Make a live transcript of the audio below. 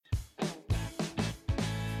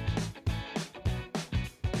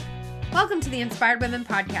Welcome to the Inspired Women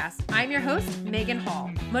Podcast. I'm your host, Megan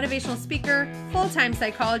Hall, motivational speaker, full-time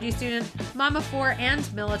psychology student, mom of four,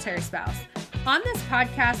 and military spouse. On this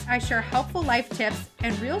podcast, I share helpful life tips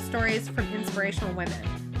and real stories from inspirational women.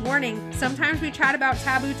 Warning, sometimes we chat about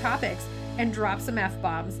taboo topics and drop some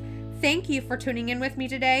F-bombs. Thank you for tuning in with me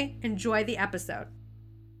today. Enjoy the episode.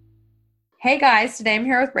 Hey guys, today I'm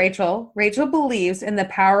here with Rachel. Rachel believes in the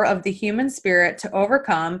power of the human spirit to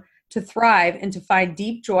overcome, to thrive, and to find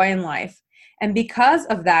deep joy in life. And because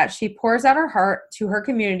of that, she pours out her heart to her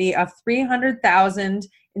community of 300,000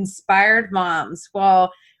 inspired moms.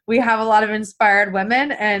 Well, we have a lot of inspired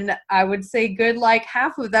women, and I would say good like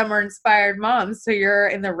half of them are inspired moms. So you're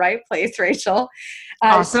in the right place, Rachel.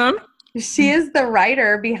 Awesome. She is the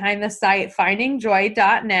writer behind the site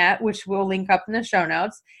findingjoy.net, which we'll link up in the show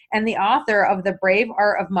notes, and the author of The Brave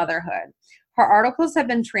Art of Motherhood. Her articles have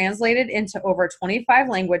been translated into over 25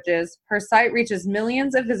 languages. Her site reaches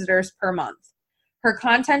millions of visitors per month. Her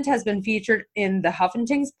content has been featured in the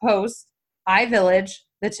Huffington Post, iVillage,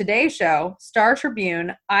 The Today Show, Star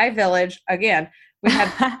Tribune, iVillage. Again,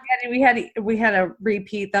 we had a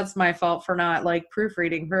repeat. That's my fault for not like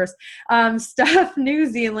proofreading first. Stuff, New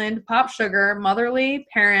Zealand, Pop Sugar, Motherly,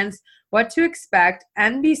 Parents, What to Expect,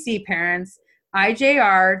 NBC Parents,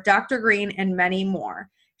 IJR, Dr. Green, and many more.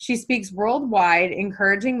 She speaks worldwide,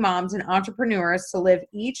 encouraging moms and entrepreneurs to live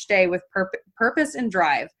each day with purpose and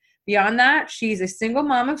drive. Beyond that, she's a single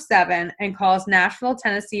mom of 7 and calls Nashville,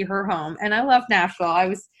 Tennessee her home. And I love Nashville. I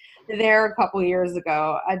was there a couple years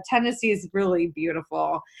ago. Tennessee is really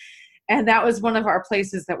beautiful. And that was one of our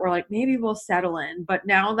places that we're like, maybe we'll settle in. But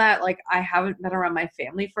now that like I haven't been around my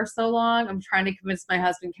family for so long, I'm trying to convince my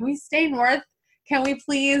husband, can we stay north? Can we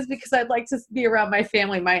please? Because I'd like to be around my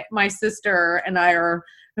family. My sister and I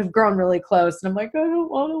have grown really close. And I'm like, I don't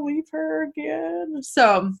want to leave her again.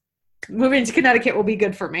 So moving to Connecticut will be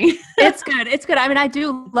good for me. It's good. It's good. I mean, I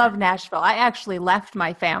do love Nashville. I actually left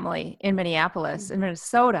my family in Minneapolis, in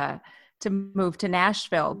Minnesota, to move to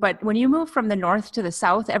Nashville. But when you move from the north to the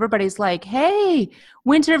south, everybody's like, hey,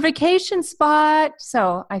 winter vacation spot.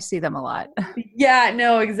 So I see them a lot. Yeah,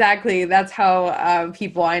 no, exactly. That's how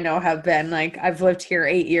people I know have been. Like, I've lived here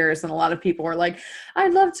 8 years, and a lot of people were like,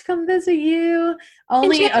 I'd love to come visit you.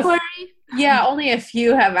 Only a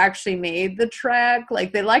few have actually made the trek.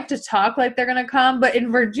 Like, they like to talk like they're going to come. But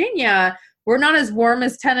in Virginia, we're not as warm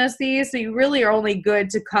as Tennessee, so you really are only good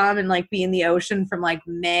to come and like be in the ocean from like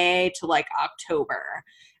May to like October.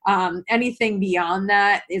 Anything beyond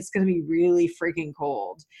that, it's going to be really freaking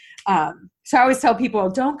cold. So I always tell people,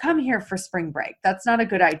 don't come here for spring break. That's not a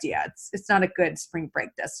good idea. It's not a good spring break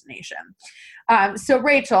destination. So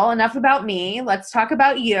Rachel, enough about me. Let's talk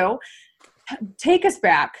about you. Take us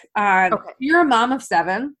back. Okay. You're a mom of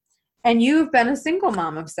 7, and you've been a single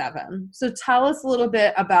mom of 7. So tell us a little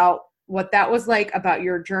bit about what that was like, about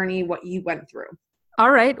your journey, what you went through.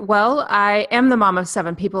 All right. Well, I am the mom of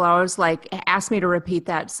 7. People always like ask me to repeat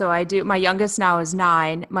that. So I do. My youngest now is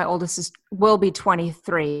 9. My oldest will be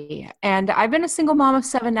 23. And I've been a single mom of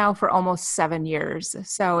 7 now for almost 7 years.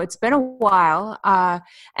 So it's been a while.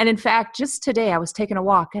 And in fact, just today I was taking a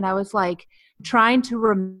walk and I was like trying to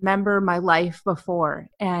remember my life before.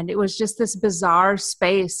 And it was just this bizarre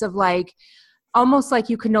space of like, almost like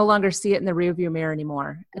you could no longer see it in the rearview mirror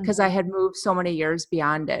anymore because I had moved so many years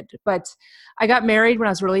beyond it. But I got married when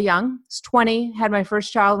I was really young. I was 20, had my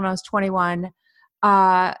first child when I was 21,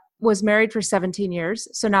 was married for 17 years.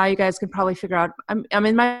 So now you guys can probably figure out I'm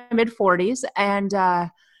in my mid 40s. And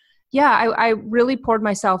I really poured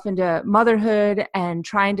myself into motherhood and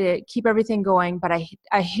trying to keep everything going. But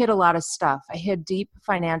I hid a lot of stuff. I hid deep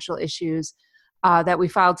financial issues that we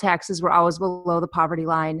filed taxes were always below the poverty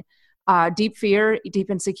line. Deep fear, deep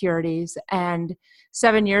insecurities. And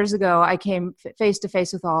 7 years ago, I came face to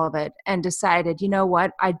face with all of it and decided, you know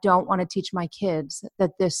what? I don't want to teach my kids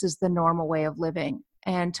that this is the normal way of living,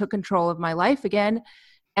 and took control of my life again.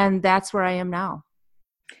 And that's where I am now.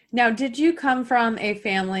 Now, did you come from a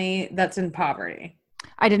family that's in poverty?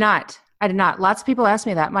 I did not. Lots of people ask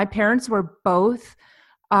me that. My parents were both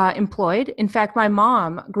employed. In fact, my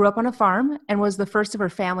mom grew up on a farm and was the first of her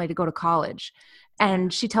family to go to college.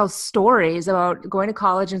 And she tells stories about going to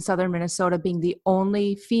college in southern Minnesota, being the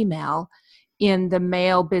only female in the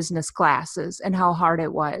male business classes and how hard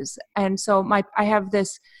it was. And so I have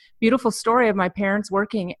this beautiful story of my parents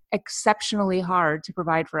working exceptionally hard to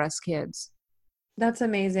provide for us kids. That's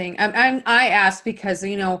amazing. I asked because,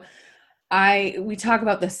 we talk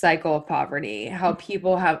about the cycle of poverty, how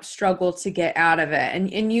people have struggled to get out of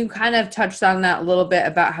it. And you kind of touched on that a little bit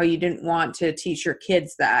about how you didn't want to teach your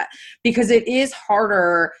kids that, because it is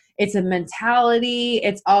harder. It's a mentality.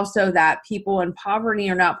 It's also that people in poverty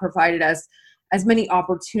are not provided as many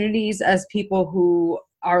opportunities as people who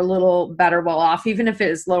are a little better well off, even if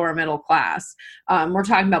it is lower middle class. We're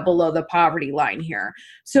talking about below the poverty line here.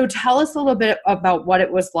 So tell us a little bit about what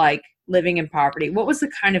it was like living in poverty. What was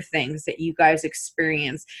the kind of things that you guys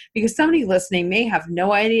experienced? Because somebody listening may have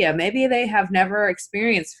no idea. Maybe they have never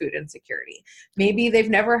experienced food insecurity. Maybe they've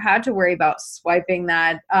never had to worry about swiping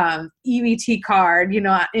that EBT card,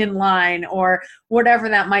 in line, or whatever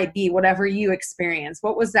that might be, whatever you experienced.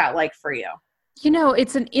 What was that like for you?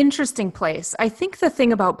 It's an interesting place. I think the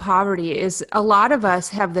thing about poverty is a lot of us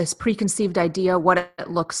have this preconceived idea what it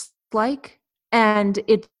looks like. And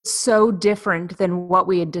it's so different than what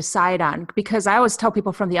we had decided on, because I always tell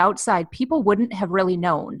people from the outside, people wouldn't have really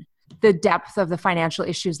known the depth of the financial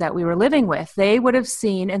issues that we were living with. They would have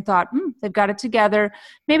seen and thought, they've got it together.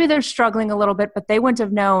 Maybe they're struggling a little bit, but they wouldn't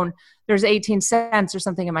have known there's 18 cents or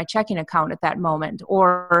something in my checking account at that moment,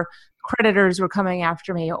 or creditors were coming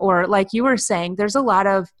after me. Or like you were saying, there's a lot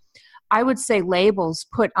of, I would say, labels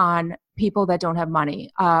put on people that don't have money.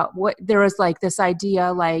 There was like this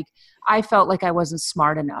idea, like I felt like I wasn't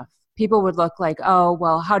smart enough. People would look like, oh,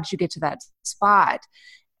 well, how did you get to that spot?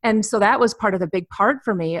 And so that was part of the big part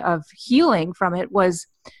for me of healing from it, was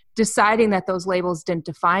deciding that those labels didn't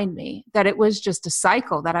define me, that it was just a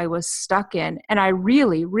cycle that I was stuck in. And I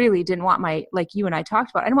really, really didn't want like you and I talked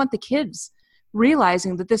about, I didn't want the kids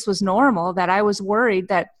realizing that this was normal, that I was worried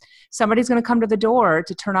that somebody's going to come to the door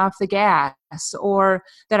to turn off the gas, or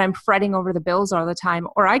that I'm fretting over the bills all the time,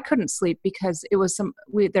 or I couldn't sleep because it was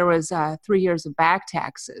there was 3 years of back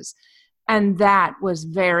taxes. And that was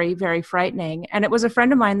very, very frightening. And it was a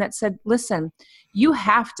friend of mine that said, listen, you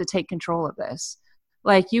have to take control of this.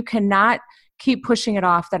 Like, you cannot keep pushing it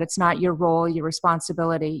off, that it's not your role, your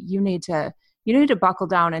responsibility. You need to buckle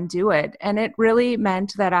down and do it. And it really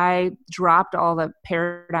meant that I dropped all the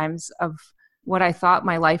paradigms of what I thought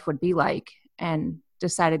my life would be like and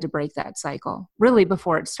decided to break that cycle really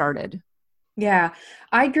before it started. Yeah,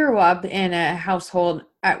 I grew up in a household.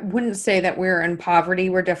 I wouldn't say that we're in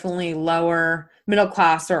poverty. We're definitely lower middle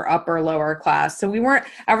class or upper lower class. So we weren't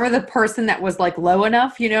ever the person that was like low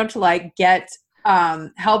enough, to like get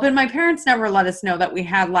help. And my parents never let us know that we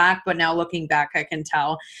had lack, but now looking back, I can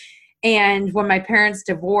tell. And when my parents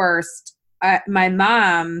divorced, my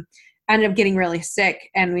mom ended up getting really sick,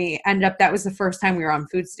 and that was the first time we were on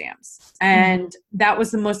food stamps. And that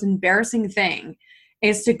was the most embarrassing thing,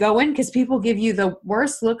 is to go in, because people give you the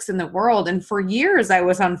worst looks in the world. And for years I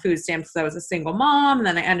was on food stamps because I was a single mom. And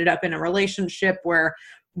then I ended up in a relationship where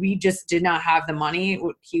we just did not have the money.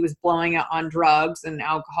 He was blowing it on drugs and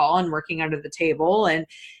alcohol and working under the table. And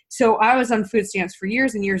so I was on food stamps for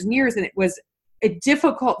years and years and years. And it was a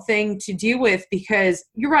difficult thing to deal with, because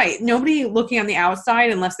you're right. Nobody looking on the outside,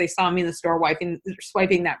 unless they saw me in the store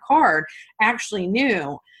swiping that card, actually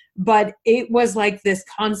knew. But it was like this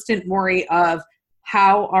constant worry of,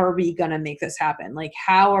 how are we going to make this happen? Like,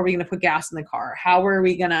 how are we going to put gas in the car? How are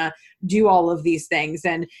we going to do all of these things?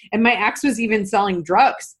 And my ex was even selling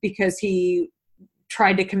drugs because he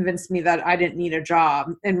tried to convince me that I didn't need a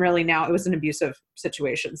job. And really now it was an abusive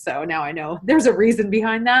situation. So now I know there's a reason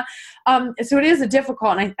behind that. So it is a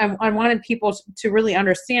difficult, and I wanted people to really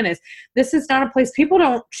understand this is not a place people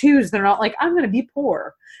don't choose. They're not like, I'm going to be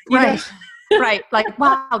poor. Right. Right. Like,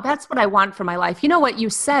 wow, that's what I want for my life. You know what you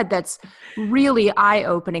said that's really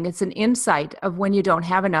eye-opening. It's an insight of when you don't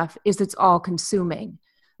have enough, is it's all consuming.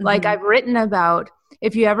 Mm-hmm. Like, I've written about,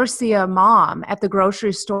 if you ever see a mom at the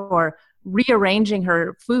grocery store rearranging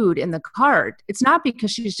her food in the cart, it's not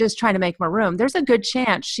because she's just trying to make more room. There's a good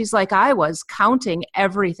chance she's like I was, counting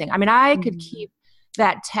everything. I mean, I could keep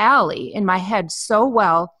that tally in my head so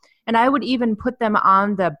well. And I would even put them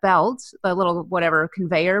on the belt, the little whatever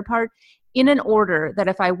conveyor part, in an order that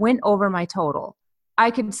if I went over my total,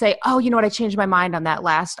 I could say, oh, you know what, I changed my mind on that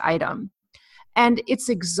last item. And it's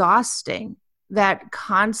exhausting, that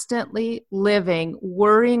constantly living,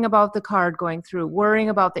 worrying about the card going through, worrying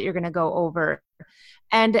about that you're going to go over.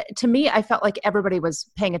 And to me, I felt like everybody was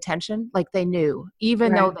paying attention, like they knew,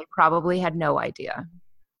 even though they probably had no idea.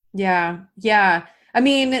 Yeah. Yeah. I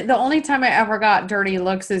mean, the only time I ever got dirty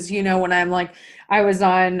looks is, when I was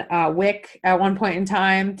on WIC at one point in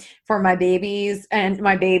time for my babies and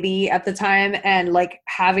my baby at the time, and like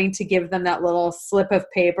having to give them that little slip of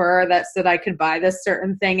paper that said I could buy this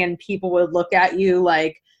certain thing. And people would look at you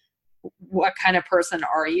like, what kind of person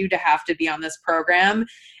are you to have to be on this program?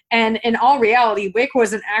 And in all reality, WIC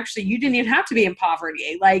wasn't actually, you didn't even have to be in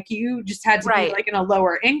poverty. Like you just had to be Right. like in a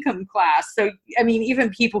lower income class. So, I mean, even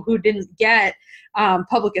people who didn't get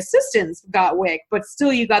public assistance got WIC, but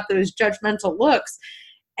still you got those judgmental looks.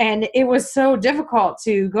 And it was so difficult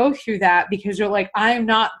to go through that because you're like, I am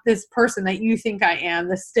not this person that you think I am,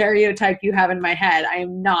 the stereotype you have in my head. I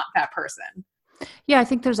am not that person. Yeah, I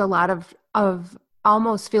think there's a lot of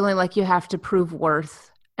almost feeling like you have to prove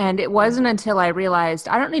worth. And it wasn't until I realized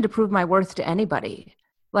I don't need to prove my worth to anybody.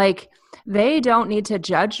 Like they don't need to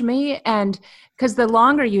judge me. And because the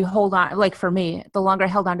longer you hold on, like for me, the longer I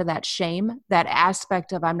held on to that shame, that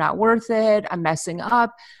aspect of I'm not worth it, I'm messing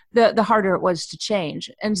up, the harder it was to change.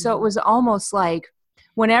 And so it was almost like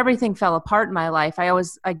when everything fell apart in my life,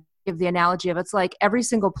 I give the analogy of it's like every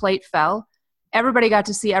single plate fell. Everybody got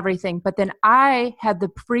to see everything, but then I had the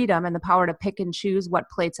freedom and the power to pick and choose what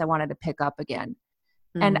plates I wanted to pick up again.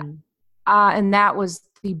 Mm-hmm. And that was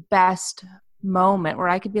the best moment where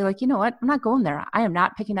I could be like, you know what? I'm not going there. I am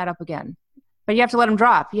not picking that up again. But you have to let them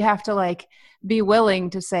drop. You have to like be willing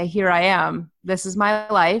to say, here I am. This is my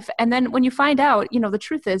life. And then when you find out, you know, the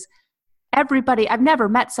truth is I've never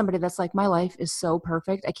met somebody that's like, my life is so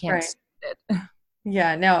perfect. I can't Right. stand it.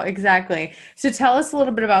 Yeah, no, exactly. So tell us a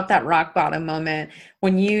little bit about that rock bottom moment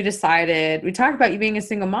when you decided, we talked about you being a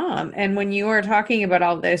single mom, and when you were talking about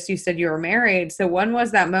all this, you said you were married. So when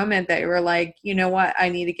was that moment that you were like, you know what, I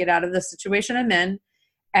need to get out of the situation I'm in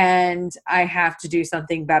and I have to do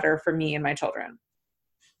something better for me and my children?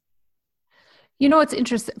 You know what's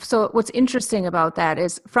interesting? So what's interesting about that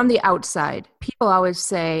is from the outside, people always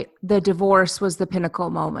say the divorce was the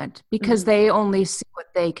pinnacle moment because Mhm. they only see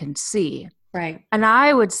what they can see. Right. And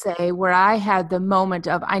I would say where I had the moment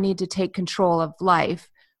of I need to take control of life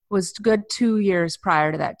was good 2 years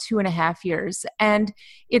prior to that, 2.5 years. And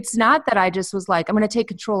it's not that I just was like, I'm going to take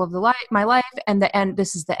control of my life and the end,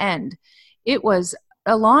 this is the end. It was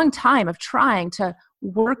a long time of trying to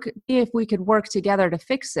work, if we could work together to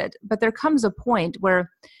fix it. But there comes a point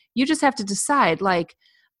where you just have to decide, like,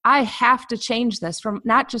 I have to change this from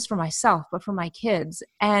not just for myself, but for my kids.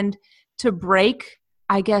 And to break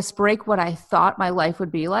what I thought my life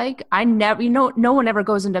would be like. I never, no one ever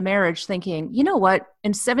goes into marriage thinking, you know what,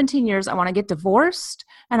 in 17 years, I want to get divorced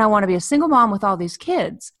and I want to be a single mom with all these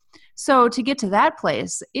kids. So to get to that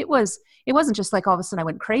place, it wasn't just like all of a sudden I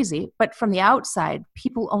went crazy, but from the outside,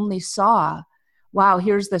 people only saw, wow,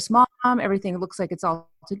 here's this mom, everything looks like it's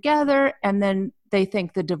all together. And then they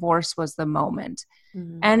think the divorce was the moment.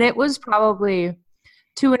 Mhm. And it was probably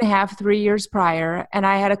 2.5, 3 years prior. And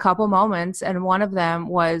I had a couple moments. And one of them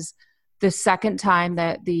was the second time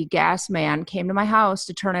that the gas man came to my house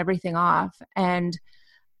to turn everything off. And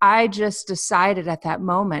I just decided at that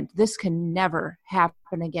moment, this can never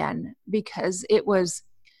happen again, because it was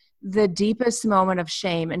the deepest moment of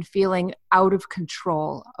shame and feeling out of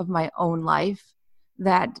control of my own life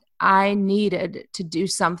that I needed to do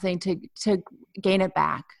something to gain it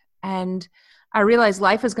back. And I realized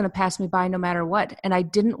life was going to pass me by no matter what. And I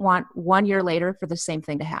didn't want 1 year later for the same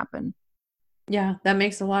thing to happen. Yeah, that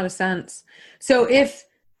makes a lot of sense. So if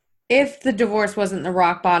the divorce wasn't the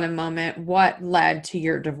rock bottom moment, what led to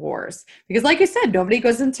your divorce? Because like I said, nobody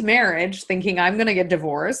goes into marriage thinking I'm going to get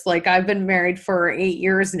divorced. Like I've been married for 8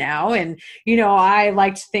 years now. And, I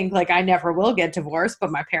like to think like I never will get divorced, but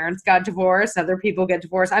my parents got divorced. Other people get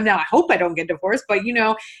divorced. I hope I don't get divorced, but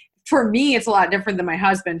for me, it's a lot different than my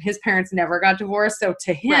husband. His parents never got divorced. So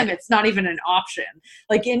to him, Right. it's not even an option.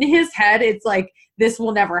 Like in his head, it's like, this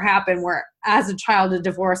will never happen. Where as a child of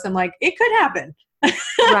divorce, I'm like, it could happen.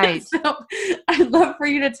 Right. So I'd love for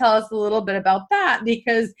you to tell us a little bit about that,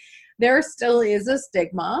 because there still is a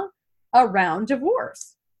stigma around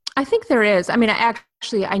divorce. I think there is. I mean,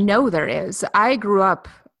 I know there is. I grew up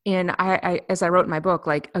in, as I wrote in my book,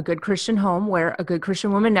 like a good Christian home where a good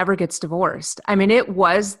Christian woman never gets divorced. I mean, it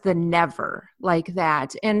was the never like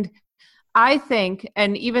that. And I think,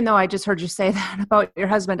 and even though I just heard you say that about your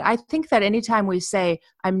husband, I think that anytime we say,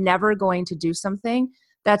 I'm never going to do something,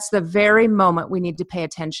 that's the very moment we need to pay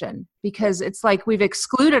attention, because it's like we've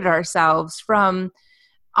excluded ourselves from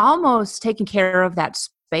almost taking care of that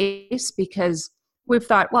space because we've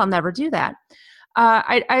thought, well, I'll never do that.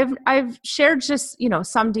 I've shared just,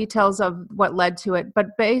 some details of what led to it, but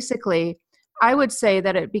basically I would say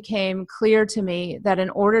that it became clear to me that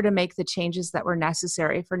in order to make the changes that were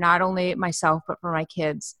necessary for not only myself, but for my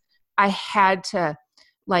kids, I had to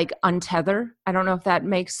like untether. I don't know if that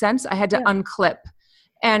makes sense. I had to Yeah. unclip.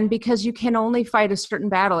 And because you can only fight a certain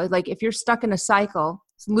battle, like if you're stuck in a cycle,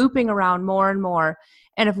 it's looping around more and more.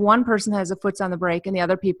 And if one person has a foot on the brake and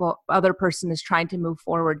other person is trying to move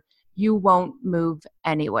forward, you won't move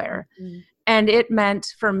anywhere. Mm. And it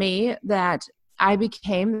meant for me that I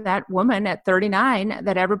became that woman at 39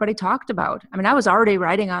 that everybody talked about. I mean, I was already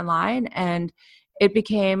writing online, and it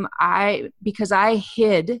became because I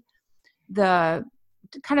hid the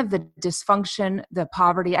kind of the dysfunction, the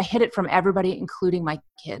poverty. I hid it from everybody, including my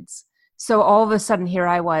kids. So all of a sudden here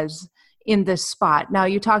I was in this spot. Now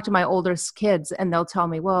you talk to my oldest kids and they'll tell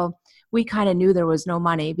me, well, we kind of knew there was no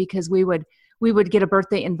money because we would get a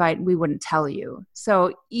birthday invite and we wouldn't tell you.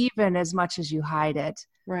 So even as much as you hide it,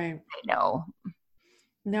 Right. I know.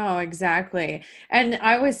 No, exactly. And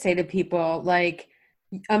I always say to people, like,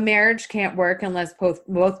 a marriage can't work unless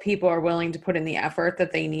both people are willing to put in the effort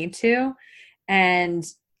that they need to. And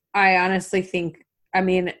I honestly think, I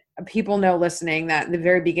mean, people know listening that the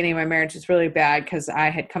very beginning of my marriage was really bad because I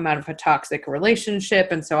had come out of a toxic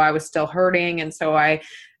relationship. And so I was still hurting. And so I,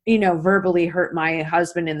 verbally hurt my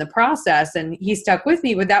husband in the process, and he stuck with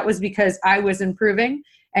me, but that was because I was improving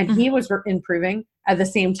and he was improving at the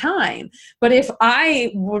same time. But if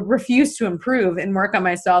I would refuse to improve and work on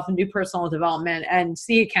myself and do personal development and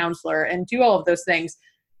see a counselor and do all of those things,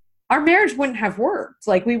 our marriage wouldn't have worked.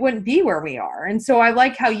 Like, we wouldn't be where we are. And so I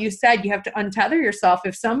like how you said you have to untether yourself.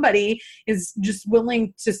 If somebody is just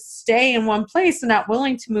willing to stay in one place and not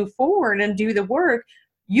willing to move forward and do the work,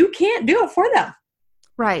 you can't do it for them.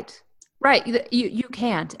 Right. You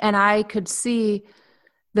can't. And I could see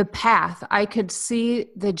the path. I could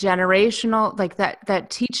see the generational, like that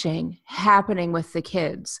teaching happening with the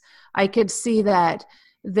kids. I could see that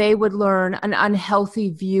they would learn an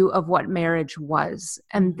unhealthy view of what marriage was.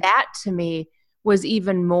 And that to me was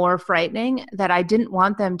even more frightening, that I didn't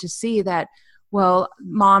want them to see that, well,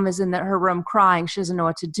 mom is in her room crying. She doesn't know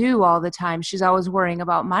what to do all the time. She's always worrying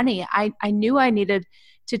about money. I knew I needed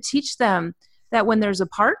to teach them that when there's a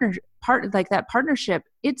like that partnership,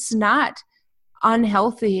 it's not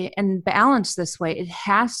unhealthy and balanced this way. It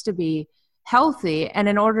has to be healthy. And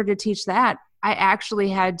in order to teach that, I actually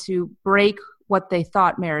had to break what they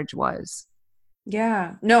thought marriage was.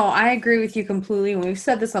 Yeah, no, I agree with you completely. We've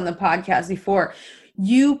said this on the podcast before.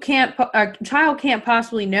 A child can't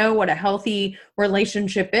possibly know what a healthy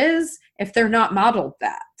relationship is if they're not modeled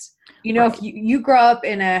that. Right. If you grow up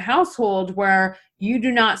in a household where you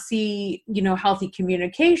do not see, healthy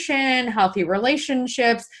communication, healthy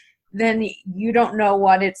relationships, then you don't know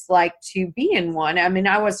what it's like to be in one. I mean,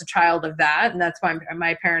 I was a child of that, and that's why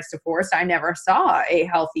my parents divorced. I never saw a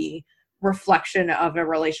healthy reflection of a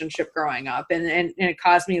relationship growing up. And it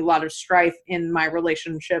caused me a lot of strife in my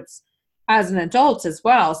relationships as an adult as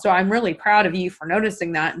well. So I'm really proud of you for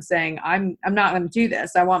noticing that and saying, I'm not going to do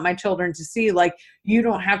this. I want my children to see, like, you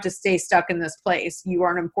don't have to stay stuck in this place. You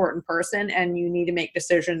are an important person and you need to make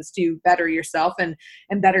decisions to better yourself and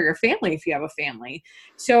better your family if you have a family.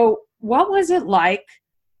 So what was it like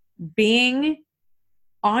being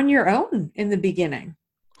on your own in the beginning?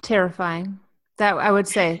 Terrifying. That I would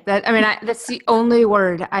say that, I mean, that's the only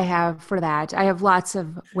word I have for that. I have lots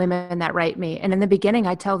of women that write me. And in the beginning,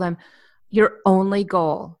 I tell them, your only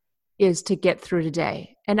goal is to get through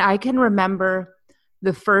today. And I can remember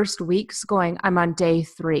the first weeks going, I'm on day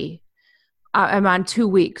 3. I'm on 2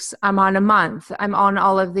 weeks. I'm on a month. I'm on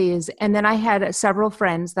all of these. And then I had several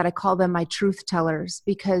friends that I call them my truth tellers,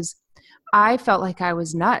 because I felt like I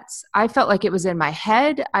was nuts. I felt like it was in my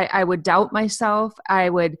head. I would doubt myself. I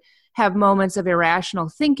would have moments of irrational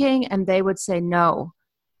thinking, and they would say, no,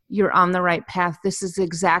 you're on the right path. This is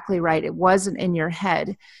exactly right. It wasn't in your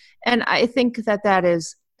head. And I think that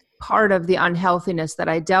is part of the unhealthiness that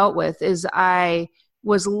I dealt with, is I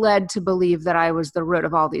was led to believe that I was the root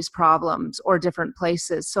of all these problems or different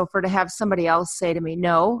places. So to have somebody else say to me,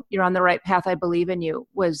 no, you're on the right path, I believe in you,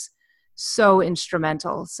 was so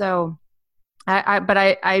instrumental. So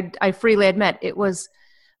I freely admit it was,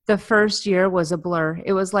 the first year was a blur.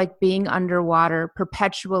 It was like being underwater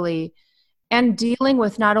perpetually and dealing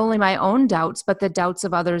with not only my own doubts, but the doubts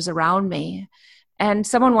of others around me. And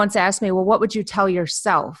someone once asked me, well, what would you tell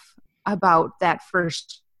yourself about that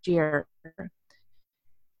first year?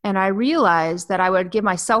 And I realized that I would give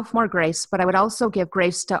myself more grace, but I would also give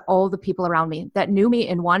grace to all the people around me that knew me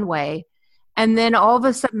in one way. And then all of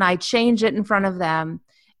a sudden I change it in front of them.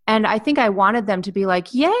 And I think I wanted them to be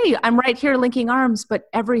like, yay, I'm right here linking arms. But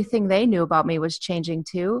everything they knew about me was changing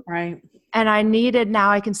too. Right. And I needed,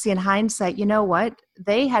 now I can see in hindsight, you know what?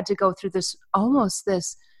 They had to go through this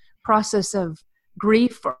process of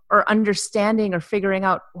grief or understanding or figuring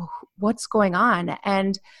out what's going on.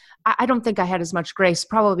 And I don't think I had as much grace,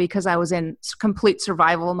 probably because I was in complete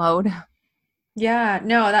survival mode. Yeah,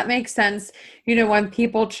 no, that makes sense. When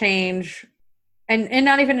people change, and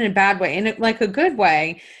not even in a bad way, in like a good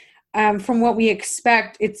way, from what we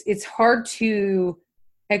expect, it's hard to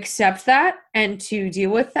accept that and to deal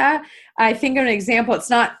with that. I think of an example, it's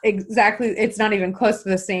not even close to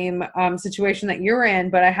the same situation that you're in,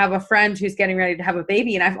 but I have a friend who's getting ready to have a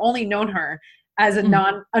baby, and I've only known her as a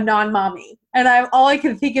non-mommy. And all I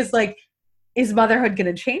can think is like, is motherhood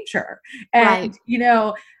going to change her? And,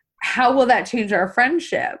 Right. How will that change our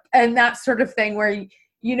friendship? And that sort of thing where,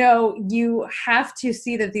 you have to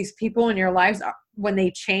see that these people in your lives, when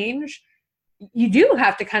they change, you do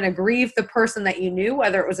have to kind of grieve the person that you knew,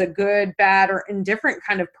 whether it was a good, bad, or indifferent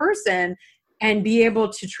kind of person, and be able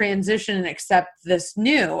to transition and accept this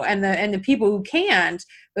new. And the people who can't,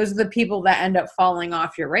 those are the people that end up falling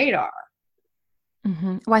off your radar.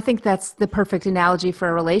 Well, I think that's the perfect analogy for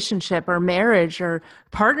a relationship or marriage or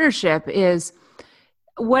partnership is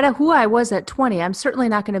who I was at 20, I'm certainly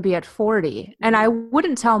not going to be at 40. And I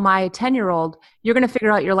wouldn't tell my 10-year-old, you're going to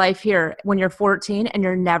figure out your life here when you're 14 and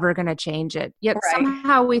you're never going to change it. Yet Right.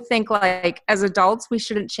 somehow we think like as adults, we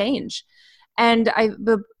shouldn't change. And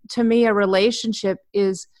to me, a relationship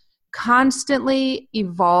is constantly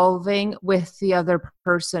evolving with the other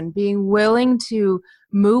person, being willing to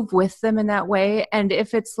move with them in that way. And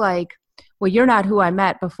if it's like, well, you're not who I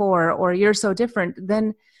met before, or you're so different,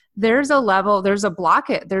 then there's a level, there's a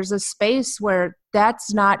blockage, there's a space where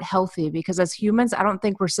that's not healthy, because as humans, I don't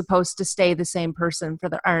think we're supposed to stay the same person for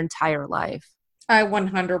our entire life. I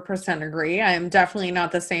 100% agree. I am definitely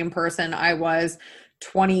not the same person I was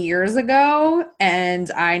 20 years ago.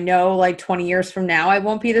 And I know like 20 years from now, I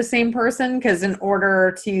won't be the same person, because in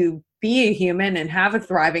order to be a human and have a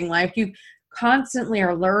thriving life, you constantly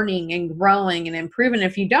are learning and growing and improving.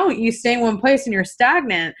 If you don't, you stay in one place and you're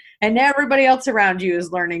stagnant, and everybody else around you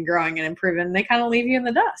is learning, growing, and improving. And they kind of leave you in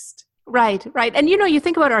the dust. Right, right. And you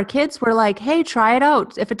think about our kids, we're like, hey, try it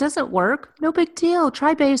out. If it doesn't work, no big deal.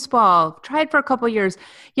 Try baseball. Try it for a couple of years.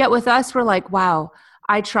 Yet with us, we're like, wow,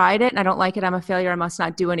 I tried it and I don't like it. I'm a failure. I must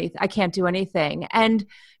not do anything. I can't do anything. And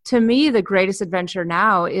to me, the greatest adventure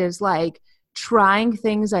now is like trying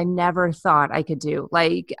things I never thought I could do.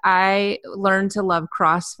 Like I learned to love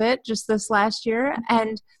CrossFit just this last year.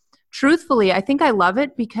 And truthfully, I think I love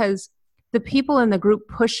it because the people in the group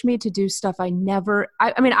push me to do stuff I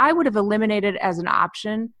mean, I would have eliminated as an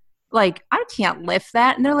option. Like, I can't lift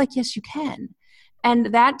that. And they're like, yes, you can. And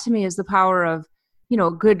that to me is the power of, a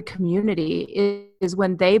good community is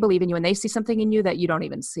when they believe in you and they see something in you that you don't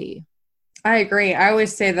even see. I agree. I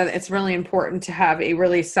always say that it's really important to have a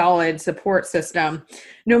really solid support system,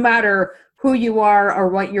 no matter who you are or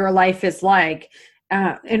what your life is like.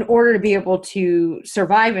 In order to be able to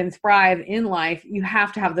survive and thrive in life, you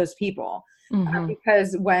have to have those people.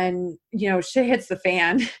 Because when, shit hits the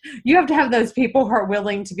fan, you have to have those people who are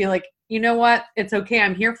willing to be like, you know what, it's okay.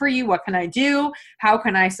 I'm here for you. What can I do? How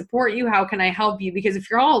can I support you? How can I help you? Because if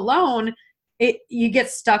you're all alone, you get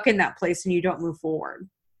stuck in that place and you don't move forward.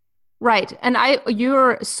 Right. And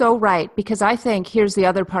you're so right, because I think here's the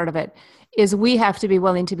other part of it is we have to be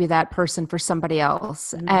willing to be that person for somebody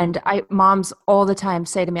else. And moms all the time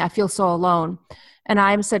say to me, I feel so alone. And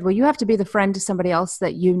I said, well, you have to be the friend to somebody else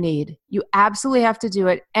that you need. You absolutely have to do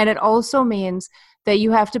it. And it also means that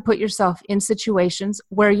you have to put yourself in situations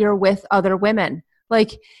where you're with other women.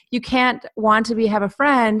 Like you can't want to have a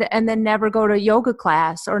friend and then never go to yoga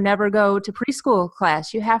class or never go to preschool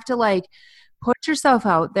class. You have to put yourself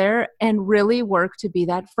out there and really work to be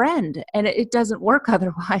that friend. And it doesn't work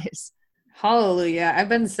otherwise. Hallelujah. I've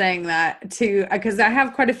been saying that too, because I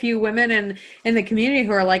have quite a few women in the community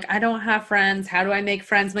who are like, I don't have friends. How do I make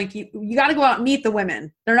friends? I'm like, you got to go out and meet the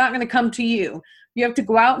women. They're not going to come to you. You have to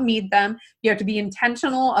go out and meet them. You have to be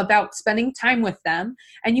intentional about spending time with them.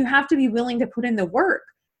 And you have to be willing to put in the work,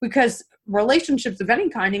 because relationships of any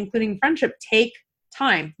kind, including friendship, take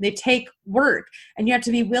time. They take work, and you have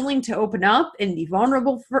to be willing to open up and be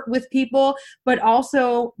vulnerable with people, but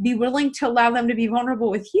also be willing to allow them to be vulnerable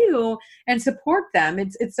with you and support them.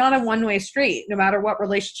 It's not a one-way street. No matter what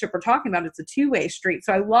relationship we're talking about, it's a two-way street.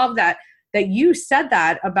 So I love that you said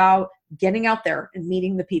that about getting out there and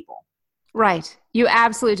meeting the people. Right. You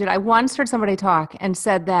absolutely did. I once heard somebody talk and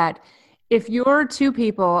said that if your two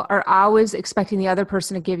people are always expecting the other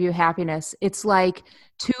person to give you happiness, it's like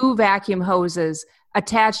two vacuum hoses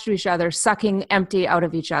attached to each other, sucking empty out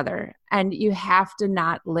of each other. And you have to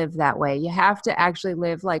not live that way. You have to actually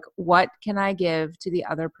live like, what can I give to the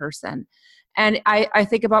other person? And I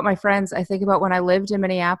think about my friends. I think about when I lived in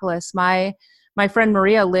Minneapolis, my friend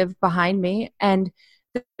Maria lived behind me, and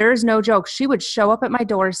there's no joke. She would show up at my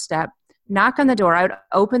doorstep, knock on the door. I would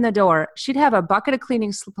open the door. She'd have a bucket of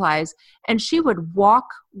cleaning supplies, and she would walk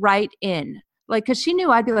right in. Because she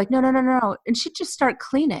knew I'd be like, no. And she'd just start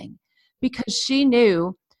cleaning, because she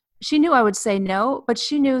knew I would say no, but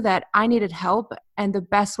she knew that I needed help And the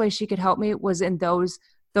best way she could help me was in those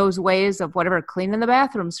ways of whatever, cleaning the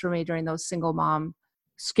bathrooms for me during those single mom,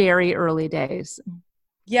 scary early days.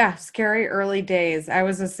 Yeah, scary early days. I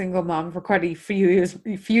was a single mom for quite a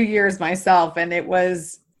few years myself, and it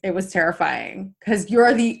was terrifying because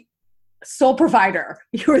you're the sole provider.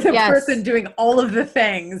 You're the person Yes. doing all of the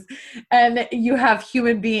things, and you have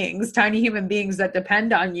human beings, tiny human beings that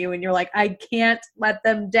depend on you, and you're like, I can't let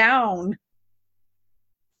them down.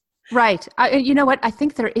 Right. You know what? I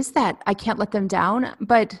think there is that. I can't let them down,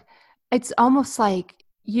 but it's almost like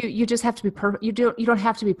you just have to be perfect. You don't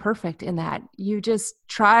have to be perfect in that. You just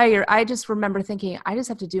try. Or I just remember thinking, I just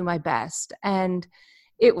have to do my best, and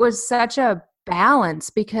it was such a balance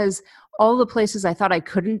because all the places I thought I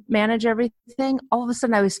couldn't manage everything, all of a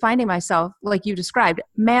sudden I was finding myself, like you described,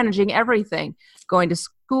 managing everything, going to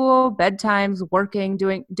school, bedtimes, working,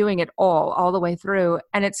 doing it all the way through,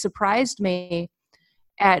 and it surprised me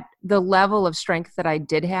at the level of strength that I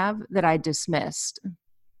did have that I dismissed.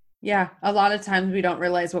 Yeah, a lot of times we don't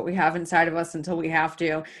realize what we have inside of us until we have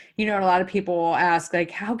to. A lot of people will ask,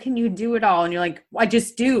 like, how can you do it all? And you're like, well, I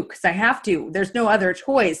just do because I have to. There's no other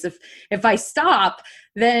choice. If I stop,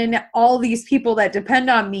 then all these people that depend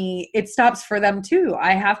on me, it stops for them too.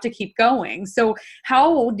 I have to keep going. So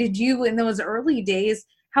how did you in those early days,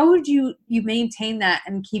 how would you maintain that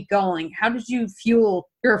and keep going? How did you fuel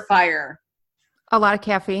your fire? A lot of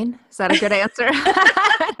caffeine. Is that a good answer?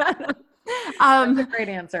 That's a great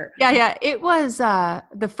answer. Yeah. It was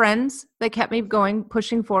the friends that kept me going,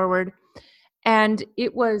 pushing forward. And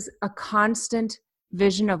it was a constant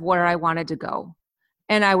vision of where I wanted to go.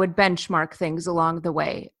 And I would benchmark things along the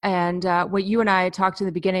way. And what you and I talked in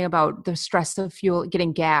the beginning about the stress of fuel,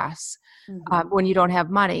 getting gas when you don't have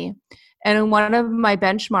money. And one of my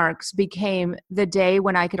benchmarks became the day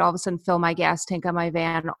when I could all of a sudden fill my gas tank on my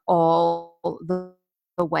van all the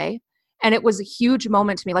way. And it was a huge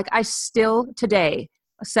moment to me. Like I still today,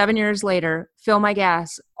 7 years later, fill my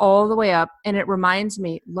gas all the way up. And it reminds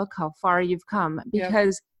me, look how far you've come.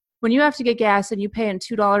 Because when you have to get gas and you pay in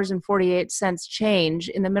 $2.48 change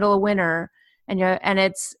in the middle of winter, and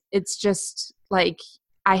it's just like,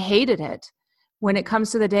 I hated it. When it comes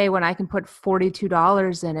to the day when I can put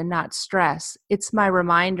 $42 in and not stress, it's my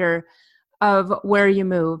reminder of where you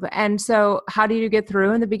move. And so how do you get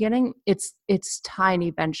through in the beginning? It's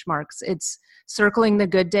tiny benchmarks. It's circling the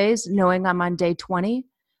good days, knowing I'm on day 20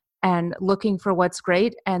 and looking for what's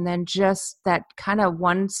great. And then just that kind of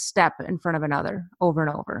one step in front of another over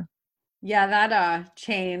and over. Yeah, that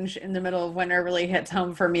change in the middle of winter really hits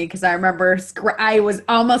home for me because I remember I was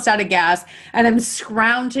almost out of gas and I'm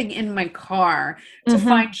scrounging in my car to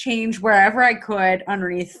find change wherever I could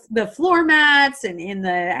underneath the floor mats and in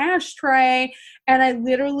the ashtray. And I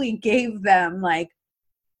literally gave them like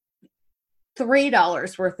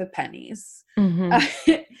 $3 worth of pennies.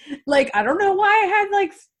 Like, I don't know why I had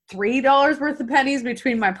like $3 worth of pennies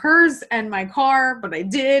between my purse and my car, but I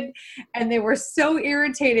did. And they were so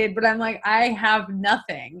irritated, but I'm like, I have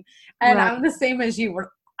nothing. And Right. I'm the same as you.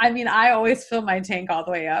 I always fill my tank all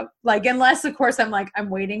the way up. Like, unless of course I'm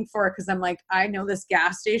waiting for it. Cause I'm like, I know this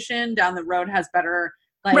gas station down the road has better,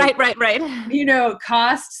 like, right.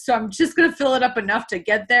 Cost. So I'm just going to fill it up enough to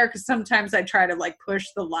get there. Cause sometimes I try to like push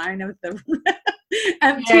the line of the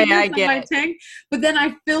emptiness of my tank, but then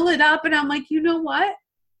I fill it up and I'm like, you know what?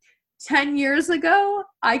 10 years ago,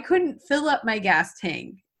 I couldn't fill up my gas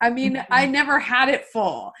tank. I never had it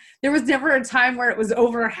full. There was never a time where it was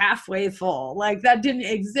over halfway full. Like that didn't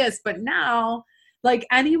exist. But now, like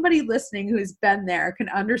anybody listening who's been there can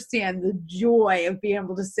understand the joy of being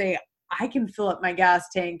able to say, I can fill up my gas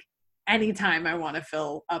tank anytime I want to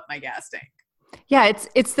fill up my gas tank. Yeah,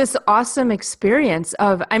 it's this awesome experience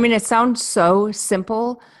of, it sounds so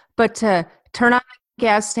simple, but to turn on the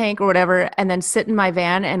gas tank or whatever and then sit in my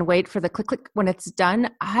van and wait for the click click when it's done,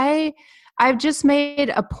 I've just made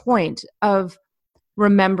a point of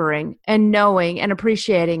remembering and knowing and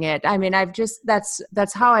appreciating it.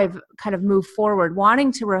 That's how I've kind of moved forward,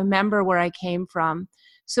 wanting to remember where I came from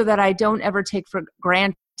so that I don't ever take for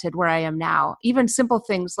granted where I am now. Even simple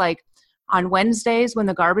things like on Wednesdays when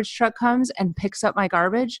the garbage truck comes and picks up my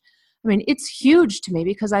garbage, it's huge to me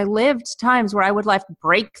because I lived times where I would like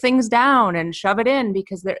break things down and shove it in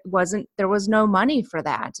because there was no money for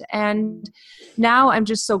that. And now I'm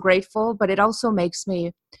just so grateful, but it also makes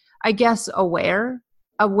me, I guess, aware,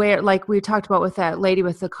 like we talked about with that lady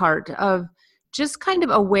with the cart, of just kind of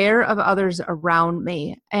aware of others around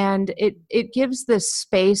me. And it gives this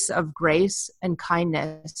space of grace and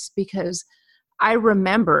kindness because I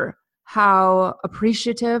remember how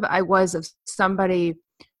appreciative I was of somebody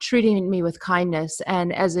treating me with kindness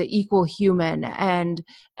and as an equal human and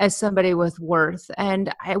as somebody with worth.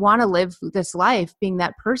 And I want to live this life being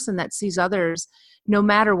that person that sees others no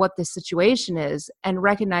matter what the situation is and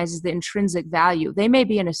recognizes the intrinsic value. They may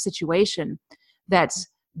be in a situation that's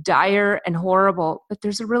dire and horrible, but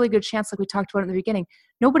there's a really good chance, like we talked about in the beginning,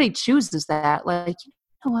 nobody chooses that. Like, you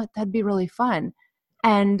know what, that'd be really fun.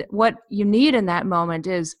 And what you need in that moment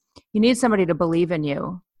is you need somebody to believe in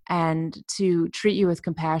you and to treat you with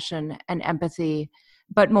compassion and empathy,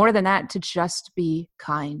 but more than that, to just be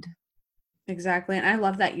kind. Exactly. And I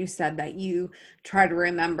love that you said that you try to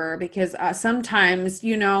remember, because sometimes,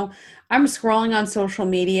 I'm scrolling on social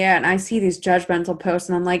media and I see these judgmental posts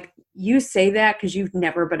and I'm like, you say that because you've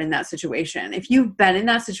never been in that situation. If you've been in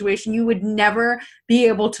that situation, you would never be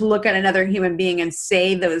able to look at another human being and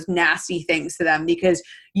say those nasty things to them, because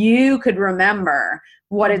you could remember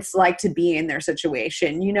what it's like to be in their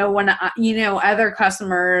situation. When, other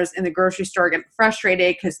customers in the grocery store get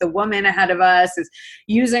frustrated because the woman ahead of us is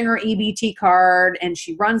using her EBT card and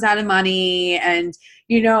she runs out of money, and,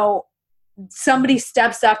 somebody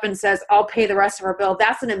steps up and says, I'll pay the rest of our bill.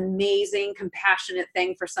 That's an amazing, compassionate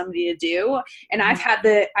thing for somebody to do. And I've had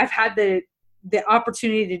the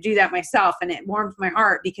opportunity to do that myself, and it warmed my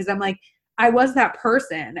heart, because I'm like, I was that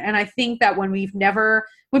person. And I think that when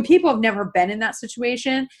people have never been in that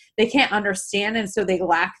situation, they can't understand. And so they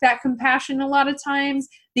lack that compassion a lot of times,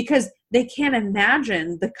 because they can't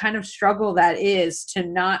imagine the kind of struggle that is to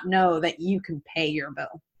not know that you can pay your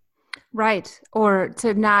bill. Right. Or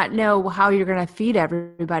to not know how you're going to feed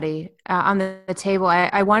everybody on the table.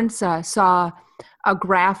 I once saw a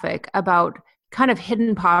graphic about kind of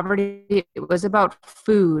hidden poverty. It was about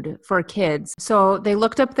food for kids. So they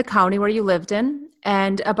looked up the county where you lived in,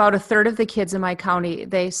 and about a third of the kids in my county,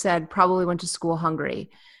 they said, probably went to school hungry.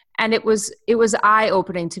 And it was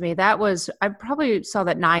eye-opening to me. I probably saw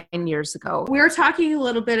that 9 years ago. We were talking a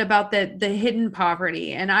little bit about the hidden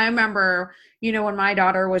poverty. And I remember, when my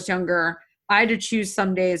daughter was younger, I had to choose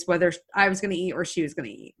some days whether I was going to eat or she was going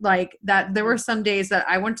to eat. Like that, there were some days that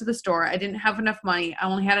I went to the store, I didn't have enough money. I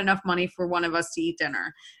only had enough money for one of us to eat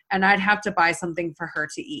dinner, and I'd have to buy something for her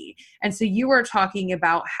to eat. And so you were talking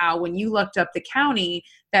about how when you looked up the county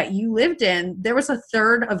that you lived in, there was a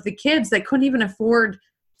third of the kids that couldn't even afford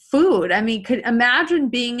food. I mean, could imagine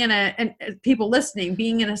being and people listening,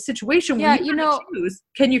 being in a situation where you choose,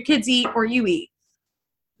 can your kids eat or you eat?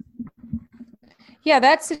 Yeah,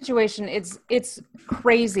 that situation, it's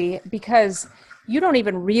crazy, because you don't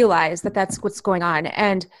even realize that that's what's going on.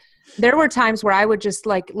 And there were times where I would just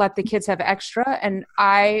let the kids have extra, and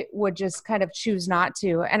I would just kind of choose not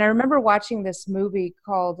to. And I remember watching this movie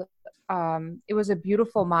called, it was A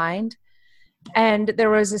Beautiful Mind. And there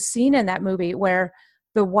was a scene in that movie where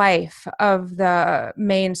the wife of the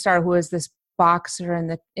main star, who is this boxer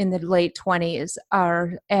in the late 20s,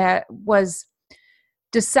 was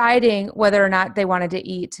deciding whether or not they wanted to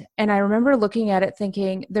eat. And I remember looking at it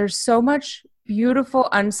thinking, there's so much beautiful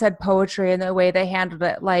unsaid poetry in the way they handled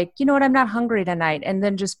it. Like, you know what, I'm not hungry tonight. And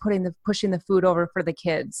then just pushing the food over for the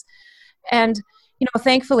kids. And,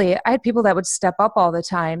 thankfully I had people that would step up all the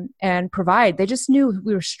time and provide. They just knew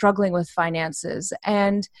we were struggling with finances.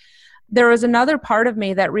 And there was another part of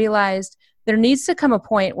me that realized there needs to come a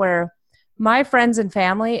point where my friends and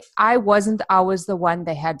family, I wasn't always the one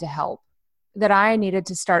they had to help, that I needed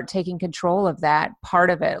to start taking control of that part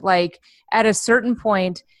of it. Like at a certain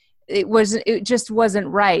point, it just wasn't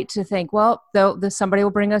right to think, well, somebody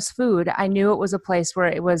will bring us food. I knew it was a place where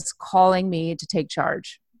it was calling me to take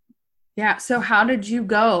charge. Yeah. So how did you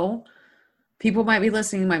go? People might be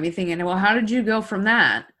listening, might be thinking, well, how did you go from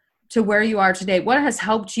that to where you are today? What has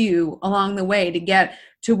helped you along the way to get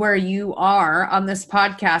to where you are on this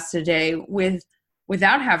podcast today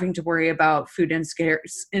without having to worry about food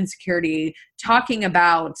insecurity, talking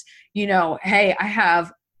about, hey, I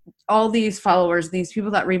have all these followers, these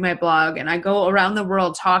people that read my blog, and I go around the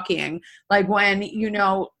world talking, like when,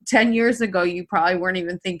 10 years ago, you probably weren't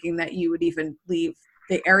even thinking that you would even leave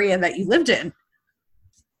the area that you lived in.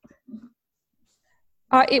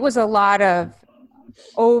 It was a lot of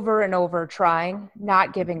over and over trying,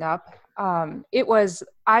 not giving up.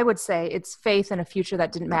 I would say it's faith in a future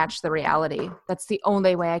that didn't match the reality. That's the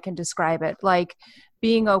only way I can describe it. Like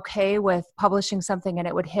being okay with publishing something and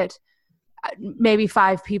it would hit maybe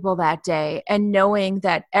 5 people that day, and knowing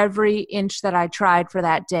that every inch that I tried for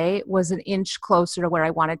that day was an inch closer to where I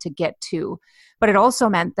wanted to get to. but it also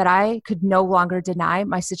meant that I could no longer deny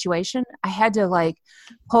my situation. I had to like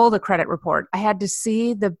pull the credit report. I had to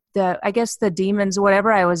see I guess the demons,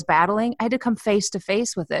 whatever I was battling. I had to come face to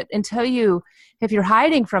face with it. If you're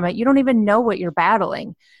hiding from it, you don't even know what you're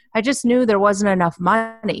battling. I just knew there wasn't enough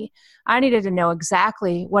money. I needed to know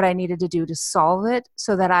exactly what I needed to do to solve it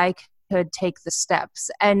so that I could take the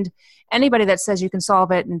steps. And anybody that says you can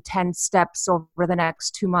solve it in 10 steps over the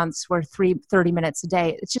next 2 months or 30 minutes a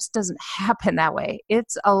day, it just doesn't happen that way.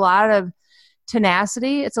 It's a lot of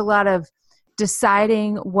tenacity. It's a lot of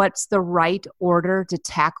deciding what's the right order to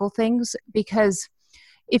tackle things, because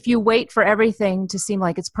if you wait for everything to seem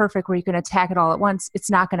like it's perfect where you can attack it all at once,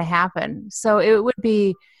 it's not going to happen. So it would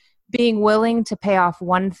be being willing to pay off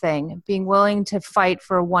one thing, being willing to fight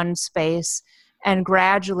for one space, and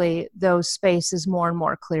gradually those spaces more and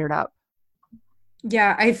more cleared up.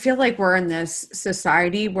 Yeah, I feel like we're in this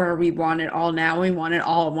society where we want it all now. We want it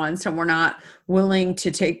all at once, and we're not willing to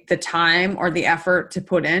take the time or the effort to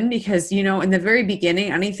put in because, in the very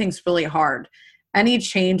beginning, anything's really hard. Any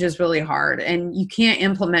change is really hard, and you can't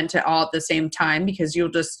implement it all at the same time because you'll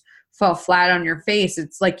just fall flat on your face.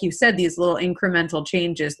 It's like you said, these little incremental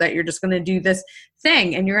changes that you're just going to do this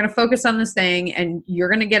thing and you're going to focus on this thing and you're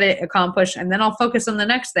going to get it accomplished. And then I'll focus on the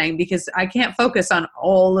next thing because I can't focus on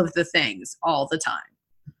all of the things all the time.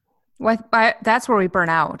 Well, that's where we burn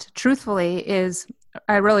out. Truthfully,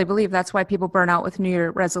 I really believe that's why people burn out with New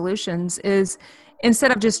Year resolutions is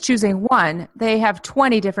instead of just choosing one, they have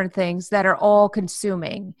 20 different things that are all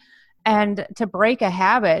consuming. And to break a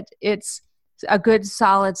habit, it's a good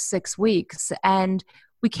solid 6 weeks. And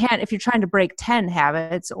we can't, if you're trying to break 10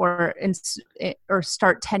 habits or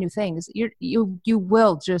start 10 new things, you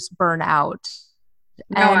will just burn out.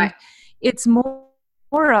 It's more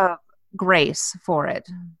of grace for it.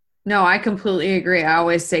 No, I completely agree. I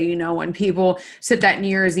always say, when people set that New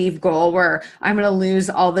Year's Eve goal where I'm going to lose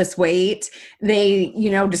all this weight, they,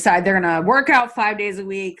 decide they're going to work out 5 days a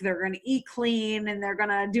week. They're going to eat clean and they're going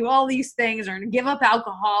to do all these things. They're going to give up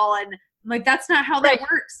alcohol. And like, that's not how that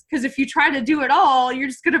works. Because if you try to do it all, you're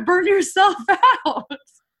just going to burn yourself out.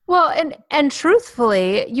 Well, and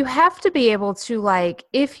truthfully, you have to be able to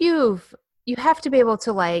you have to be able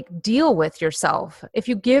to deal with yourself. If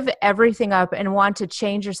you give everything up and want to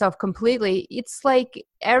change yourself completely, it's like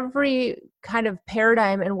every kind of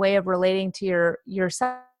paradigm and way of relating to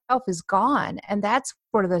yourself is gone. And that's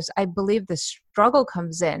where I believe the struggle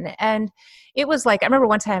comes in. And it was like, I remember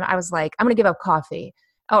one time I was like, I'm going to give up coffee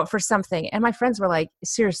for something. And my friends were like,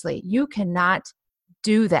 seriously, you cannot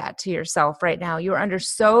do that to yourself right now. You're under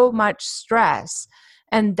so much stress.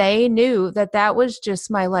 And they knew that was just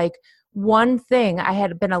my one thing I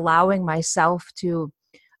had been allowing myself to,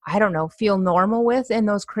 feel normal with in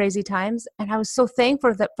those crazy times. And I was so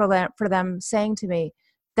thankful for them saying to me,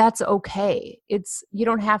 that's okay. You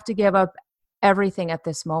don't have to give up everything at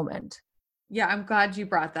this moment. Yeah, I'm glad you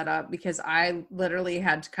brought that up because I literally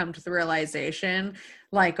had to come to the realization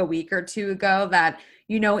like a week or two ago that,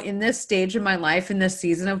 in this stage of my life, in this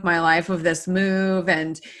season of my life of this move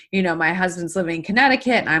and, my husband's living in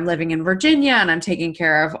Connecticut and I'm living in Virginia and I'm taking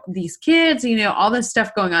care of these kids, all this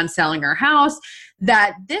stuff going on, selling our house,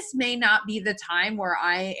 that this may not be the time where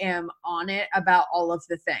I am on it about all of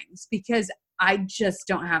the things because I just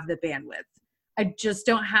don't have the bandwidth. I just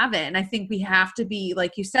don't have it. And I think we have to be,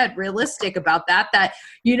 like you said, realistic about that,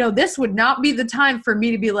 this would not be the time for me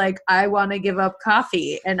to be like, I want to give up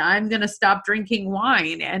coffee and I'm going to stop drinking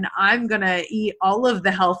wine and I'm going to eat all of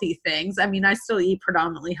the healthy things. I mean, I still eat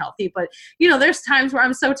predominantly healthy, but there's times where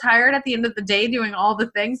I'm so tired at the end of the day doing all the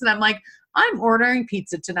things and I'm like, I'm ordering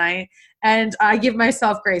pizza tonight. And I give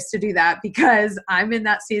myself grace to do that because I'm in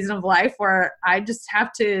that season of life where I just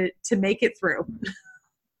have to make it through.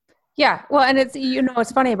 Yeah. Well, and it's,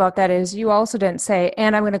 what's funny about that is you also didn't say,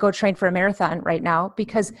 and I'm going to go train for a marathon right now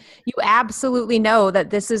because you absolutely know that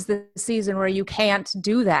this is the season where you can't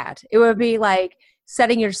do that. It would be like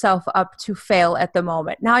setting yourself up to fail at the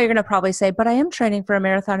moment. Now you're going to probably say, but I am training for a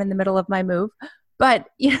marathon in the middle of my move. But,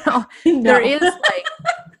 No. there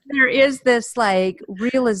is this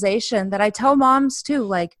realization that I tell moms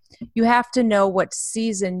too, you have to know what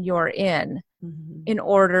season you're in. Mm-hmm. In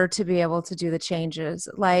order to be able to do the changes.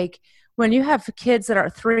 When you have kids that are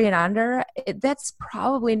 3 and under, that's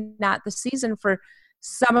probably not the season for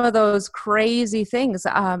some of those crazy things.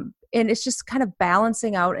 And it's just kind of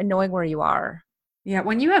balancing out and knowing where you are. Yeah.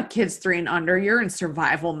 When you have kids 3 and under, you're in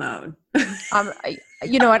survival mode.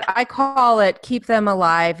 You know what? I call it keep them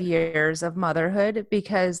alive years of motherhood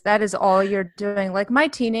because that is all you're doing. My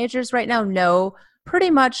teenagers right now know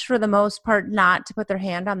pretty much for the most part not to put their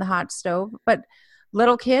hand on the hot stove, but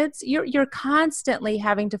little kids, you're constantly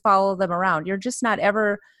having to follow them around. You're just not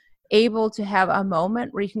ever able to have a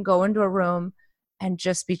moment where you can go into a room and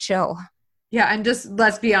just be chill. Yeah, and just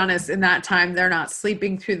let's be honest, in that time, they're not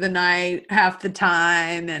sleeping through the night half the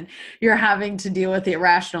time, and you're having to deal with the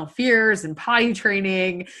irrational fears and potty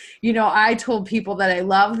training. You know, I told people that I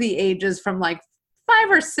love the ages from like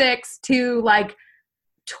 5 or 6 to like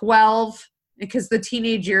 12, because the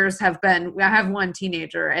teenage years have been, I have one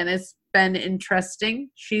teenager and it's been interesting.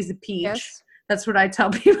 She's a peach. Yes. That's what I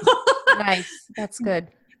tell people. Nice. That's good.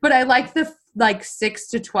 But I like the like 6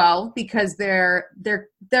 to 12 because they're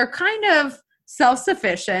kind of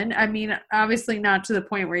self-sufficient. I mean, obviously not to the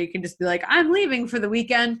point where you can just be like, I'm leaving for the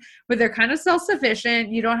weekend, but they're kind of self-sufficient.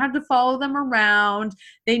 You don't have to follow them around.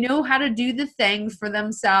 They know how to do the things for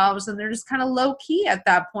themselves, and they're just kind of low key at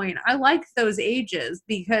that point. I like those ages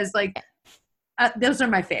because like those are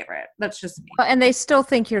my favorite. That's just me. And they still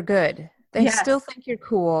think you're good. They Yes. still think you're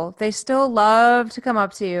cool. They still love to come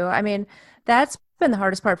up to you. I mean, that's been the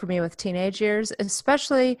hardest part for me with teenage years,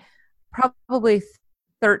 especially probably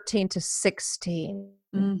 13 to 16,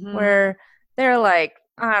 Mhm. where they're like,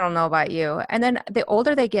 I don't know about you. And then the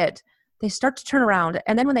older they get, they start to turn around.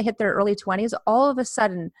 And then when they hit their early 20s, all of a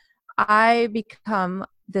sudden, I become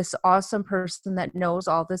this awesome person that knows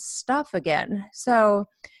all this stuff again. So,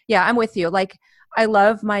 yeah, I'm with you. Like, I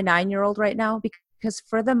love my 9-year-old right now because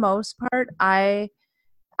for the most part, I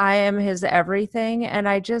am his everything. And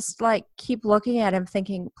I just like keep looking at him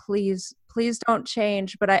thinking, please, please don't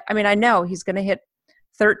change. But I mean, I know he's going to hit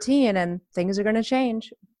 13 and things are going to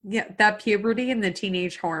change. Yeah, that puberty and the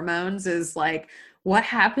teenage hormones is like, what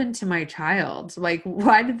happened to my child? Like,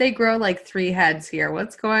 why did they grow like 3 heads here?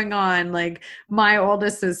 What's going on? Like, my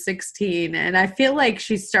oldest is 16, and I feel like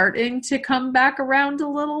she's starting to come back around a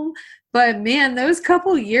little. But man, those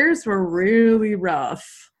couple years were really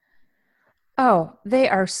rough. Oh, they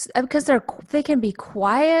are because they can be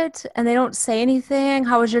quiet and they don't say anything.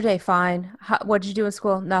 How was your day? Fine. What'd you do in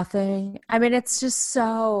school? Nothing. I mean, it's just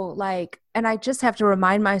so like, and I just have to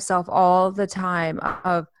remind myself all the time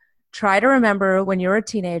of try to remember when you were a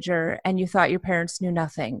teenager and you thought your parents knew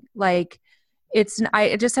nothing. Like,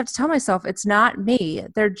 I just have to tell myself it's not me.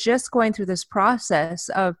 They're just going through this process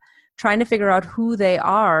of trying to figure out who they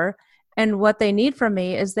are. And what they need from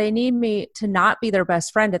me is they need me to not be their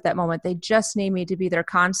best friend at that moment. They just need me to be their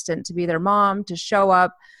constant, to be their mom, to show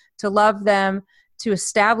up, to love them, to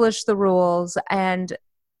establish the rules and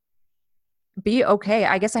be okay.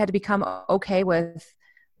 I guess I had to become okay with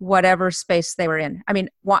whatever space they were in. I mean,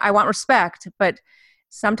 I want respect, but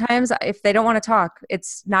sometimes if they don't want to talk,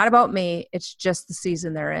 it's not about me. It's just the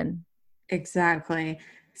season they're in. Exactly.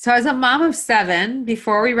 So, as a mom of 7,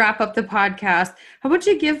 before we wrap up the podcast, how would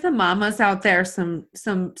you give the mamas out there some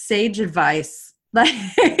sage advice? Like,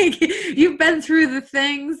 you've been through the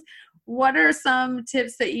things. What are some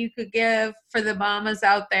tips that you could give for the mamas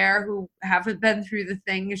out there who haven't been through the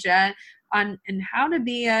things yet on and how to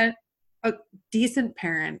be a decent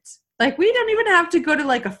parent? Like, we don't even have to go to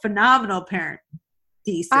like a phenomenal parent.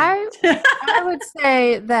 Decent. I would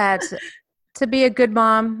say that to be a good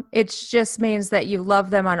mom, it just means that you love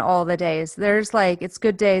them on all the days. There's like, it's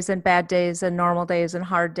good days and bad days and normal days and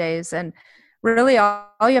hard days. And really all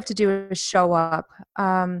you have to do is show up.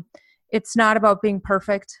 It's not about being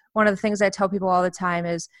perfect. One of the things I tell people all the time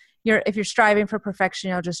is if you're striving for perfection,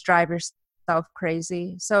 you'll just drive yourself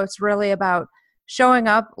crazy. So it's really about showing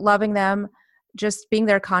up, loving them, just being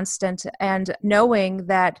their constant and knowing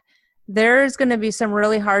that there's going to be some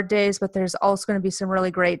really hard days, but there's also going to be some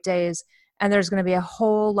really great days. And there's going to be a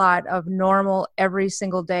whole lot of normal every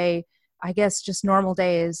single day, I guess just normal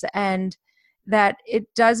days. And that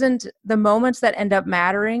the moments that end up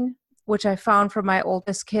mattering, which I found from my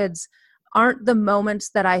oldest kids, aren't the moments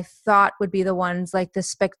that I thought would be the ones like the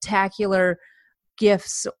spectacular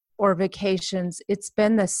gifts or vacations. It's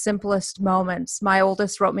been the simplest moments. My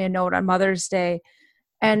oldest wrote me a note on Mother's Day,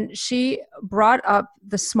 and she brought up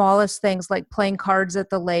the smallest things like playing cards at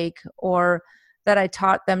the lake or that I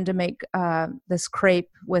taught them to make this crepe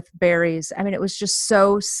with berries. I mean, it was just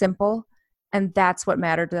so simple, and that's what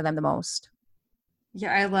mattered to them the most.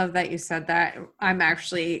 Yeah, I love that you said that. I'm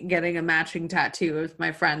actually getting a matching tattoo with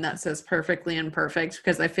my friend that says perfectly imperfect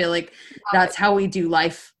because I feel like that's how we do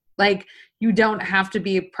life. Like, you don't have to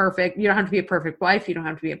be perfect. You don't have to be a perfect wife. You don't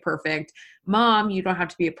have to be a perfect mom. You don't have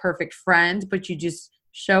to be a perfect friend, but you just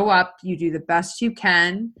show up. You do the best you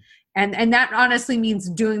can. And that honestly means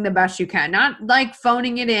doing the best you can, not like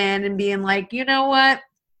phoning it in and being like, you know what,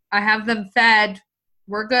 I have them fed,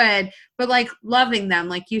 we're good, but like loving them,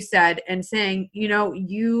 like you said, and saying, you know,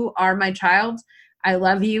 you are my child. I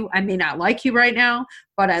love you. I may not like you right now,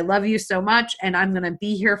 but I love you so much, and I'm going to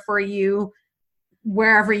be here for you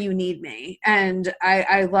wherever you need me. And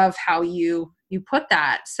I love how you put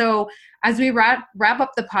that. So as we wrap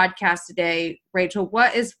up the podcast today, Rachel,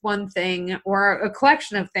 what is one thing or a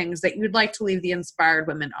collection of things that you'd like to leave the Inspired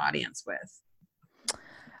Women audience with?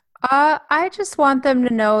 I just want them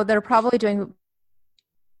to know they're probably doing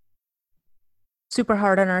super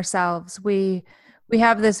hard on ourselves. We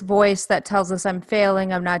have this voice that tells us I'm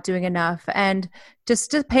failing, I'm not doing enough. And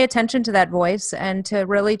just to pay attention to that voice and to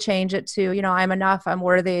really change it to, I'm enough, I'm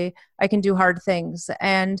worthy, I can do hard things.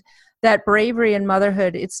 And that bravery in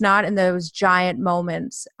motherhood, it's not in those giant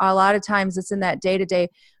moments. A lot of times it's in that day-to-day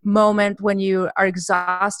moment when you are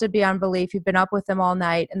exhausted beyond belief, you've been up with them all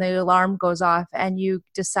night and the alarm goes off and you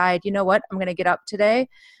decide, you know what, I'm going to get up today.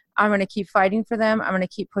 I'm going to keep fighting for them. I'm going to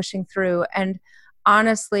keep pushing through. And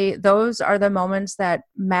honestly, those are the moments that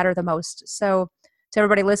matter the most. So to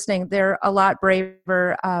everybody listening, they're a lot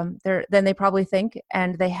braver than they probably think,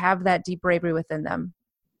 and they have that deep bravery within them.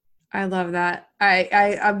 I love that.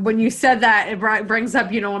 I when you said that, it brings up,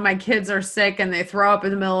 when my kids are sick and they throw up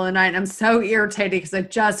in the middle of the night, and I'm so irritated because I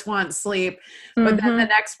just want sleep. But then the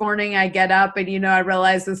next morning I get up and, I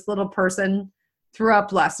realize this little person threw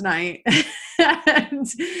up last night and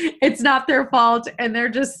it's not their fault and they're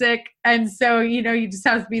just sick. And so, you just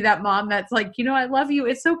have to be that mom that's like, I love you.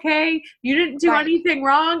 It's okay. You didn't do anything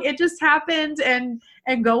wrong. It just happened, and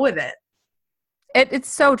go with it. It's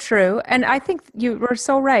so true. And I think you were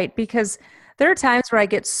so right, because there are times where I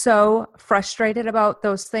get so frustrated about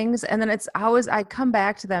those things. And then it's always, I come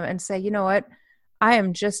back to them and say, you know what? I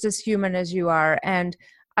am just as human as you are. And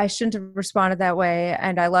I shouldn't have responded that way.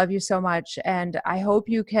 And I love you so much. And I hope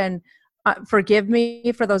you can forgive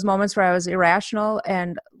me for those moments where I was irrational,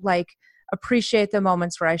 and appreciate the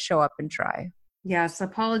moments where I show up and try. Yes.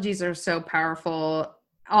 Apologies are so powerful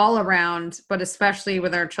all around, but especially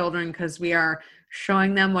with our children, because we are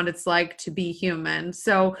showing them what it's like to be human.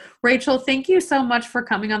 So Rachel, thank you so much for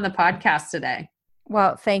coming on the podcast today.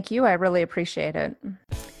 Well, thank you. I really appreciate it.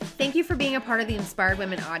 Thank you for being a part of the Inspired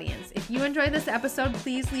Women audience. If you enjoyed this episode,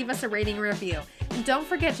 please leave us a rating and review. And don't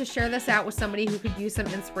forget to share this out with somebody who could use some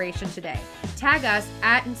inspiration today. Tag us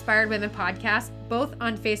at Inspired Women Podcast, both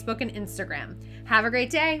on Facebook and Instagram. Have a great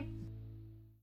day.